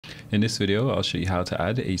In this video, I'll show you how to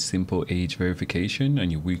add a simple age verification on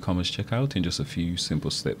your WooCommerce checkout in just a few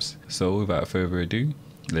simple steps. So without further ado,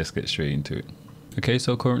 let's get straight into it. Okay,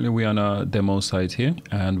 so currently we're on our demo site here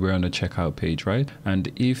and we're on the checkout page, right?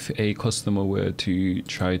 And if a customer were to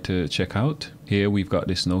try to check out, here we've got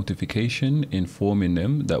this notification informing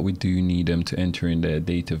them that we do need them to enter in their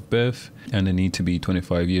date of birth and they need to be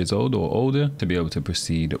 25 years old or older to be able to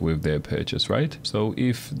proceed with their purchase, right? So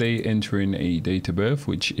if they enter in a date of birth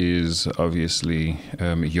which is obviously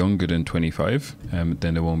younger than 25,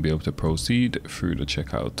 then they won't be able to proceed through the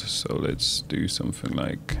checkout. So let's do something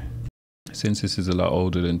like, since this is a lot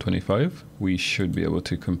older than 25, we should be able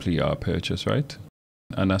to complete our purchase, right?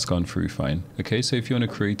 And that's gone through fine. Okay, so if you want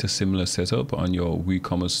to create a similar setup on your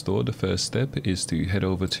WooCommerce store, the first step is to head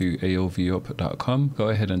over to aovup.com. Go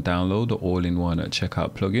ahead and download the all-in-one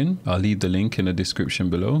checkout plugin. I'll leave the link in the description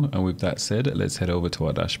below. And with that said, let's head over to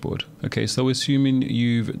our dashboard. Okay, so assuming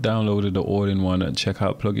you've downloaded the all-in-one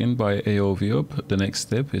checkout plugin by AIO, the next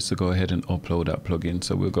step is to go ahead and upload that plugin.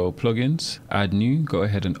 So we'll go plugins, add new, go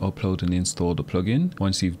ahead and upload and install the plugin.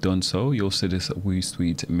 Once you've done so, you'll see this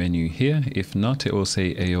WooSuite menu here. If not, it will say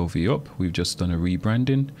AIO. We've just done a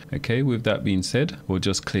rebranding. Okay, with that being said, we'll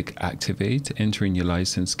just click activate, enter in your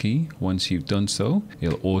license key. Once you've done so,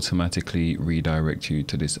 it'll automatically redirect you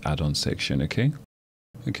to this add-on section. Okay,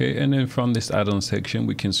 and then from this add-on section,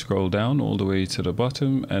 we can scroll down all the way to the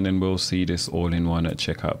bottom and then we'll see this all-in-one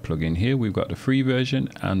checkout plugin here. We've got the free version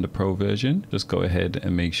and the pro version. Just go ahead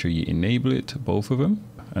and make sure you enable it, both of them.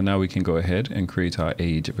 And now we can go ahead and create our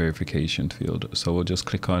age verification field. So we'll just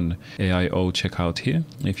click on AIO Checkout here.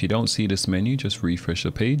 If you don't see this menu, just refresh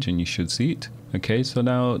the page and you should see it. Okay, so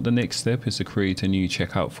now the next step is to create a new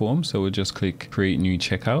checkout form. So we'll just click create new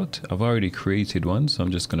checkout. I've already created one, so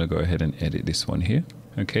I'm just going to go ahead and edit this one here.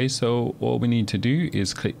 Okay, so all we need to do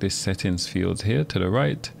is click this settings field here to the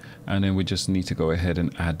right, and then we just need to go ahead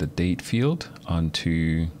and add the date field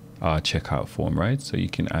onto our checkout form, right? So you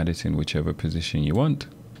can add it in whichever position you want.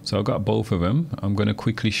 So I've got both of them. I'm going to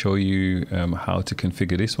quickly show you how to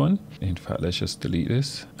configure this one. In fact, let's just delete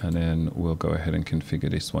this and then we'll go ahead and configure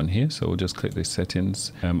this one here. So we'll just click the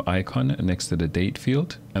settings icon next to the date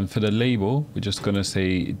field. And for the label, we're just going to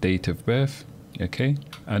say date of birth. Okay.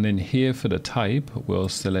 And then here for the type, we'll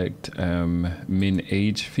select min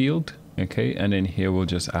age field. Okay, and then here we'll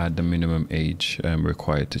just add the minimum age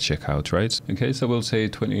required to check out, right? Okay, so we'll say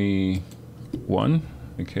 21.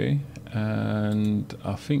 Okay, and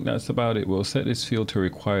I think that's about it. We'll set this field to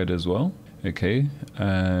required as well. Okay,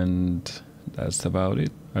 and that's about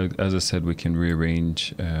it. As I said, we can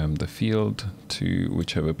rearrange the field to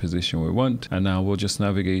whichever position we want. And now we'll just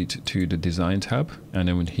navigate to the design tab, and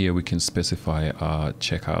then here we can specify our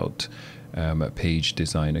checkout page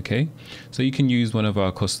design. Okay, so you can use one of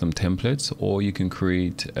our custom templates, or you can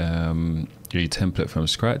create a template from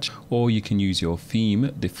scratch, or you can use your theme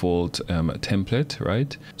default template,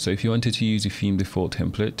 right? So if you wanted to use a theme default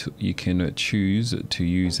template, you can choose to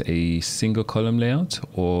use a single column layout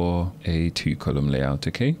or a 2-column layout.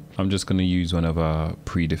 Okay, I'm just going to use one of our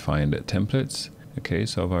predefined templates. Okay,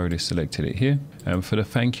 so I've already selected it here. And for the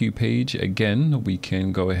thank you page, again, we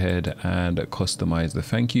can go ahead and customize the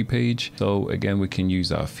thank you page. So again, we can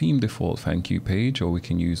use our theme default thank you page, or we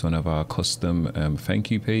can use one of our custom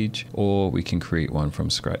thank you page, or we can create one from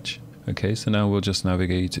scratch. Okay, so now we'll just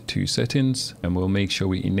navigate to settings and we'll make sure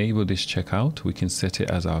we enable this checkout. We can set it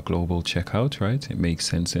as our global checkout, right? It makes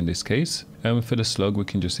sense in this case. And for the slug, we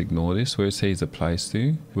can just ignore this where it says applies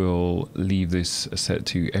to. We'll leave this set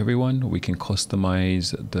to everyone. We can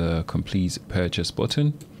customize the complete purchase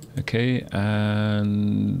button. Okay,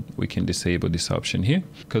 and we can disable this option here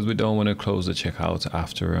because we don't want to close the checkout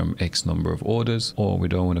after X number of orders, or we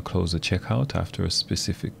don't want to close the checkout after a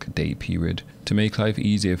specific day period. To make life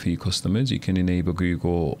easier for your customers, you can enable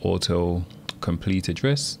Google Auto Complete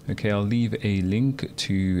Address. Okay, I'll leave a link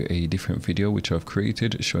to a different video which I've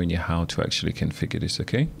created showing you how to actually configure this.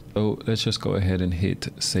 Okay, so let's just go ahead and hit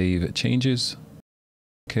Save Changes.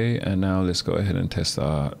 Okay, and now let's go ahead and test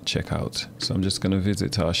our checkout. So I'm just going to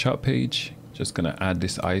visit our shop page, just going to add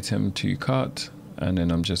this item to cart, and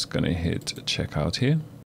then I'm just going to hit checkout here.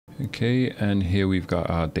 Okay, and here we've got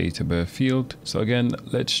our date of birth field. So again,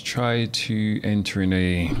 let's try to enter in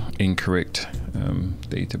a incorrect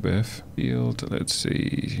date of birth field. Let's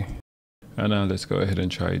see. And now let's go ahead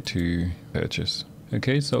and try to purchase.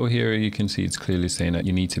 Okay, so here you can see it's clearly saying that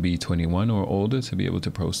you need to be 21 or older to be able to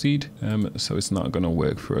proceed. So it's not going to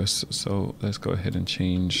work for us. So let's go ahead and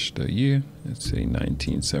change the year. Let's say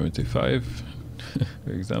 1975,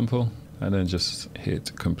 for example, and then just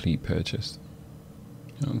hit complete purchase.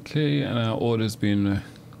 Okay, and our order's been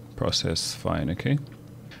processed fine. Okay.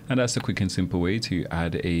 And that's a quick and simple way to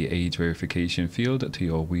add a age verification field to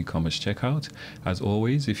your WooCommerce checkout. As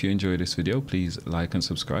always, if you enjoyed this video, please like and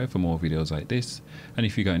subscribe for more videos like this. And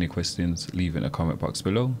if you got any questions, leave it in the comment box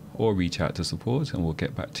below or reach out to support and we'll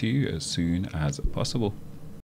get back to you as soon as possible.